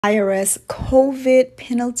IRS COVID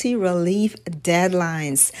penalty relief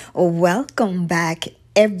deadlines. Welcome back,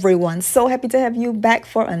 everyone. So happy to have you back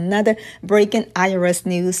for another breaking IRS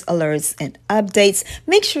news alerts and updates.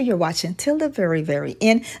 Make sure you're watching till the very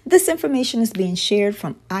end. This information is being shared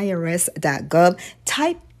from irs.gov.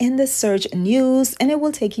 Type in the search news and it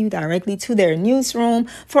will take you directly to their newsroom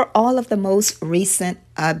for all of the most recent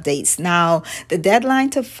updates. Now, the deadline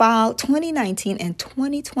to file 2019 and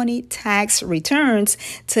 2020 tax returns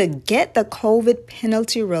to get the COVID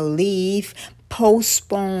penalty relief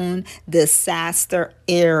postpone disaster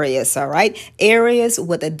areas. All right, areas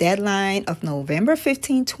with a deadline of November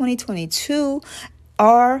 15, 2022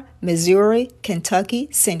 are Missouri, Kentucky,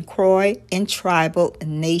 St. Croix, and Tribal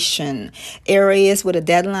Nation. Areas with a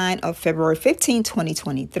deadline of February 15,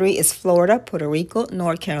 2023 is Florida, Puerto Rico,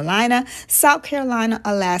 North Carolina, South Carolina,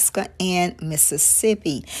 Alaska, and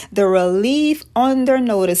Mississippi. The relief under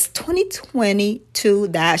Notice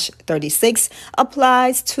 2022-36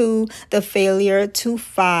 applies to the failure to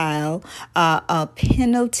file a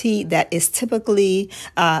penalty that is typically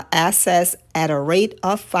assessed at a rate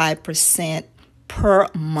of 5% per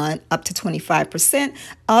month, up to 25%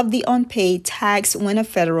 of the unpaid tax when a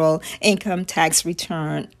federal income tax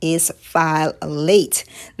return is filed late.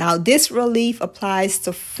 Now, this relief applies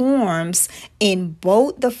to forms in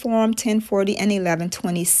both the Form 1040 and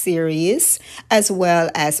 1120 series, as well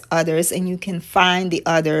as others, and you can find the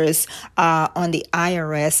others on the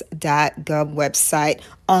irs.gov website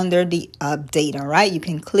under the update. All right, you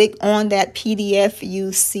can click on that PDF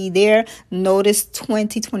you see there, Notice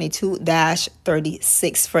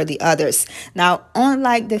 2022-36 for the others. Now,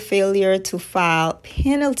 unlike the failure to file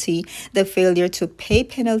penalty, the failure to pay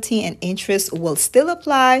penalty and interest will still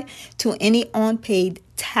apply to any unpaid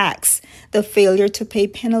tax. The failure to pay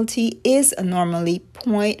penalty is normally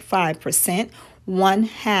 0.5%,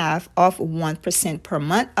 1/2 of 1% per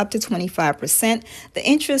month, up to 25%. The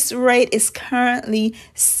interest rate is currently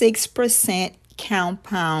 6%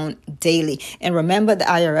 compound daily. And remember, the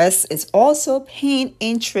IRS is also paying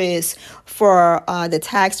interest for the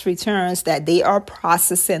tax returns that they are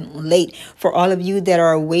processing late. For all of you that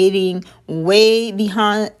are waiting way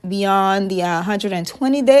beyond the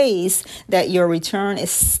 120 days that your return is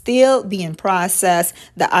still being processed,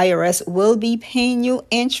 the IRS will be paying you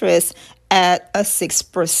interest at a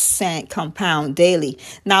 6% compound daily.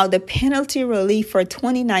 Now, the penalty relief for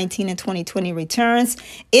 2019 and 2020 returns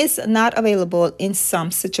is not available in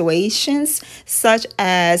some situations, such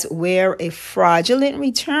as where a fraudulent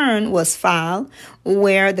return was filed,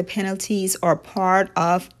 where the penalties are part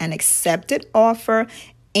of an accepted offer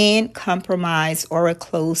and compromise or a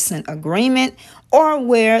closing agreement, or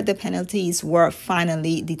where the penalties were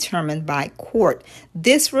finally determined by court.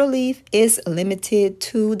 This relief is limited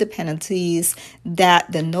to the penalties that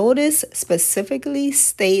the notice specifically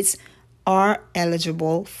states are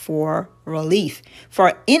eligible for relief.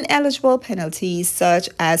 For ineligible penalties, such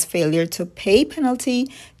as failure to pay penalty,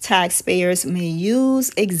 taxpayers may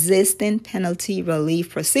use existing penalty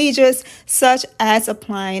relief procedures, such as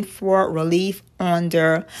applying for relief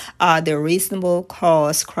under the reasonable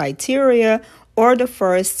cause criteria or the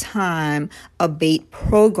first time abate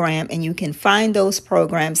program. And you can find those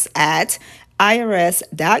programs at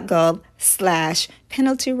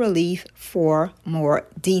irs.gov/penalty relief for more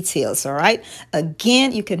details. All right.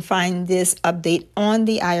 Again, you can find this update on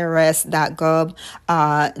the irs.gov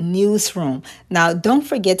newsroom. Now, don't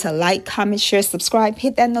forget to like, comment, share, subscribe,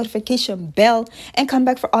 hit that notification bell, and come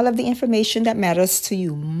back for all of the information that matters to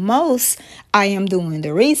you most. I am doing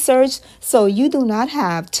the research, so you do not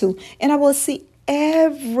have to. And I will see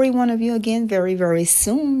every one of you again very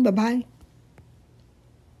soon. Bye-bye.